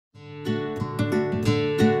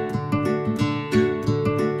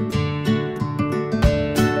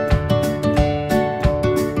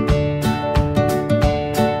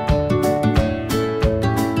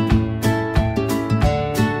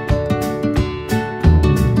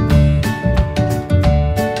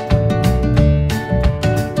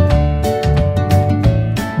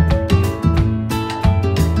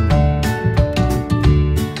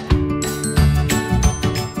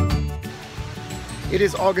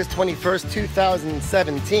August 21st,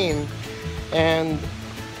 2017, and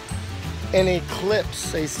an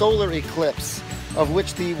eclipse, a solar eclipse, of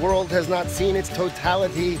which the world has not seen its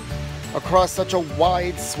totality across such a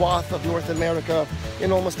wide swath of North America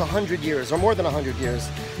in almost 100 years, or more than 100 years,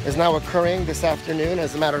 is now occurring this afternoon,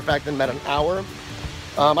 as a matter of fact, in about an hour.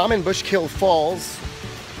 I'm in Bushkill Falls.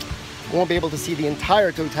 Won't be able to see the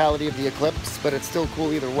entire totality of the eclipse, but it's still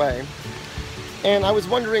cool either way. And I was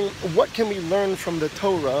wondering, what can we learn from the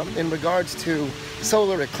Torah in regards to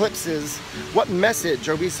solar eclipses? What message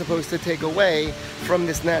are we supposed to take away from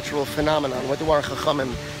this natural phenomenon? What do our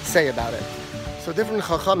Chachamim say about it? So different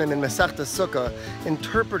Chachamim in Masechta Sukkah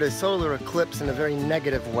interpret a solar eclipse in a very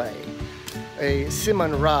negative way. A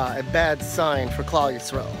siman ra, a bad sign for Klal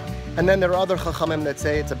Yisrael. And then there are other Chachamim that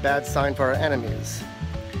say it's a bad sign for our enemies.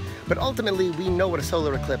 But ultimately, we know what a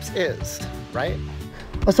solar eclipse is, right?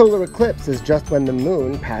 A solar eclipse is just when the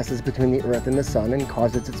moon passes between the Earth and the Sun and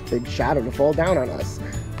causes its big shadow to fall down on us.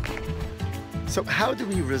 So how do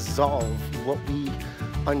we resolve what we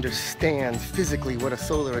understand physically what a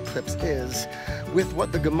solar eclipse is with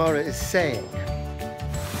what the Gemara is saying?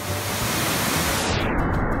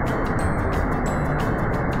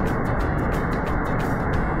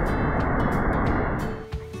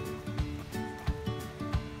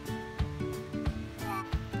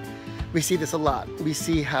 We see this a lot. We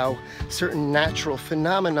see how certain natural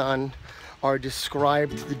phenomenon are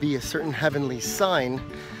described to be a certain heavenly sign,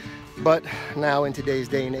 but now in today's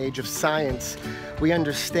day and age of science, we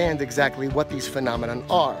understand exactly what these phenomenon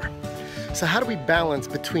are. So how do we balance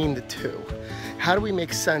between the two? How do we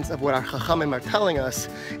make sense of what our Chachamim are telling us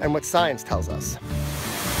and what science tells us?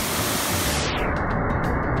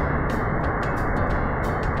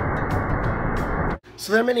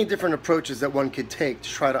 So there are many different approaches that one could take to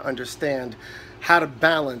try to understand how to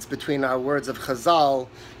balance between our words of Chazal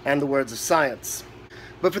and the words of science.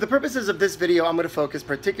 But for the purposes of this video, I'm going to focus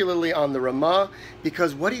particularly on the Ramah,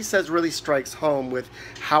 because what he says really strikes home with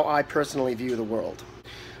how I personally view the world.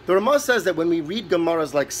 The Ramah says that when we read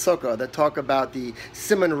Gemaras like Sukkah that talk about the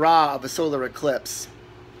siman ra of a solar eclipse,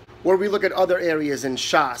 or we look at other areas in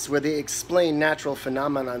Shas where they explain natural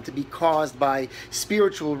phenomenon to be caused by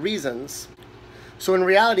spiritual reasons, so in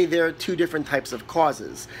reality, there are two different types of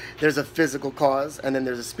causes. There's a physical cause, and then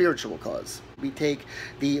there's a spiritual cause. We take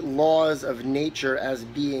the laws of nature as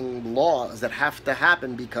being laws that have to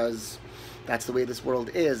happen because that's the way this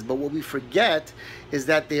world is. But what we forget is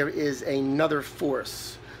that there is another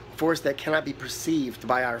force, a force that cannot be perceived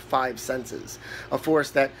by our five senses, a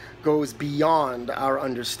force that goes beyond our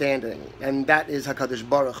understanding, and that is HaKadosh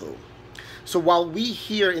Baruch Hu. So while we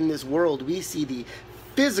here in this world, we see the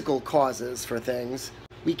physical causes for things,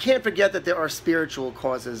 we can't forget that there are spiritual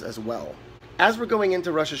causes as well. As we're going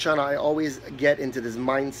into Rosh Hashanah, I always get into this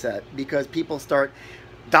mindset because people start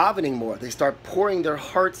davening more. They start pouring their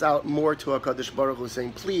hearts out more to HaKadosh Baruch Hu,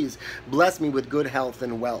 saying, please bless me with good health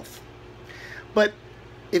and wealth. But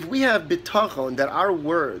if we have bitachon that our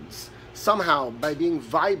words somehow, by being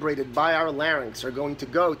vibrated by our larynx, are going to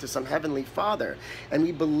go to some heavenly Father, and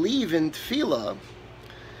we believe in tefillah,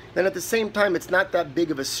 then at the same time, it's not that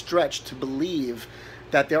big of a stretch to believe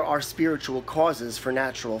that there are spiritual causes for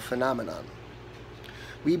natural phenomenon.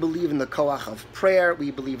 We believe in the koach of prayer.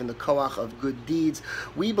 We believe in the koach of good deeds.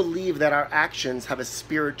 We believe that our actions have a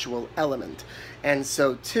spiritual element. And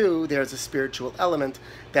so, too, there's a spiritual element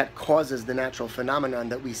that causes the natural phenomenon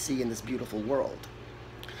that we see in this beautiful world.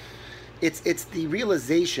 It's the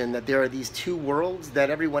realization that there are these two worlds that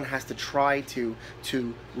everyone has to try to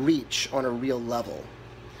reach on a real level,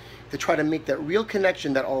 to try to make that real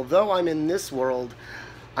connection that although I'm in this world,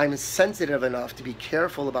 I'm sensitive enough to be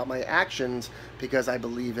careful about my actions because I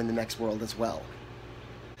believe in the next world as well.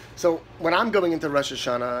 So when I'm going into Rosh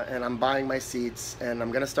Hashanah and I'm buying my seats and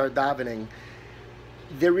I'm going to start davening,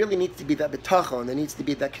 there really needs to be that bitachon, there needs to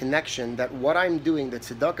be that connection that what I'm doing, the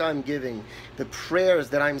tzedakah I'm giving, the prayers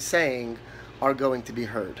that I'm saying are going to be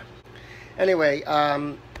heard. Anyway,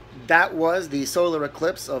 that was the solar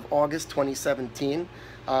eclipse of August 2017.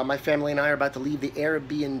 My family and I are about to leave the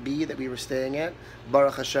Airbnb that we were staying at.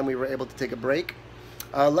 Baruch Hashem, we were able to take a break.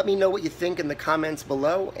 Let me know what you think in the comments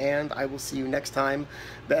below, and I will see you next time.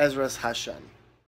 Be'ezras Hashem.